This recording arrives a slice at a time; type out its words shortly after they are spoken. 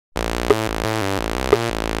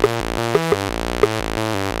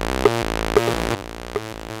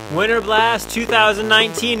Winter Blast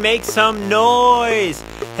 2019, make some noise!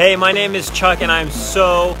 Hey, my name is Chuck and I'm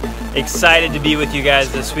so excited to be with you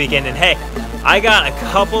guys this weekend. And hey, I got a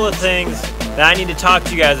couple of things that I need to talk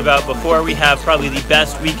to you guys about before we have probably the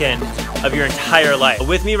best weekend of your entire life.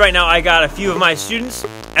 With me right now, I got a few of my students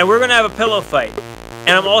and we're gonna have a pillow fight.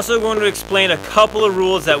 And I'm also going to explain a couple of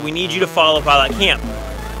rules that we need you to follow while at camp.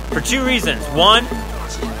 For two reasons. One,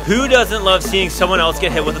 who doesn't love seeing someone else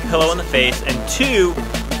get hit with a pillow in the face? And two,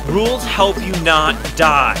 rules help you not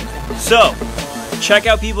die. So, check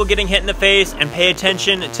out people getting hit in the face and pay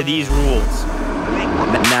attention to these rules.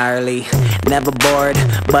 Gnarly, never bored,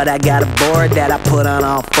 but I got a board that I put on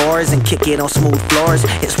all fours and kick it on smooth floors.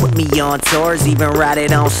 It's with me on tours, even ride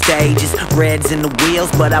it on stages. Reds in the wheels,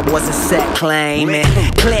 but I wasn't set claiming.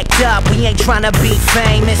 Clicked up, we ain't tryna be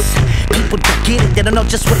famous. People don't get it, they don't know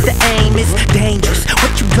just what the aim is. Dangerous,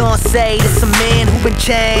 what you gonna say to some men who been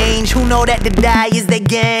changed, who know that to die is their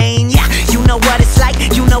gain? Yeah, you know what it's like,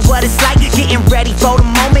 you know what it's like. Getting ready for the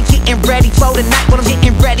moment, getting ready for the night. When I'm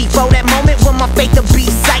getting ready for that moment when my faith will be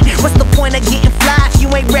sight. What's the point of getting fly if you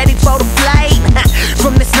ain't ready for the flight?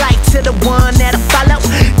 From this life to the one that'll follow.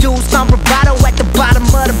 Dudes found bravado at the bottom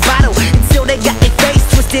of the bottle until they got their face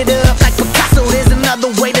twisted up like Picasso. There's another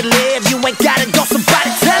way to live, you ain't gotta go, somebody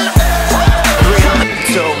tell them.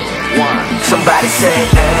 3, 2, 1. Somebody say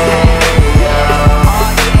hey, yo. Oh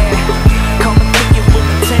yeah, come and kick it with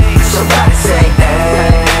the team. Somebody say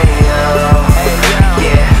hey, yo. Hey, yo.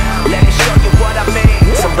 Yeah, let me show you what I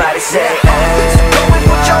mean. Somebody say hey.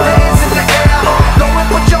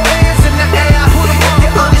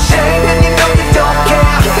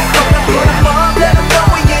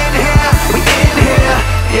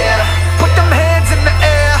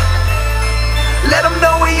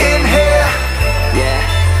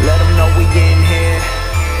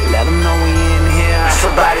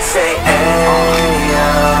 Somebody say, hey, yo.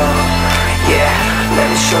 Yeah, let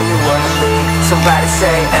me show you what I mean. Somebody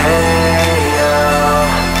say, hey, yo.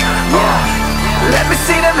 Yeah, let me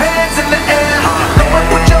see them hands.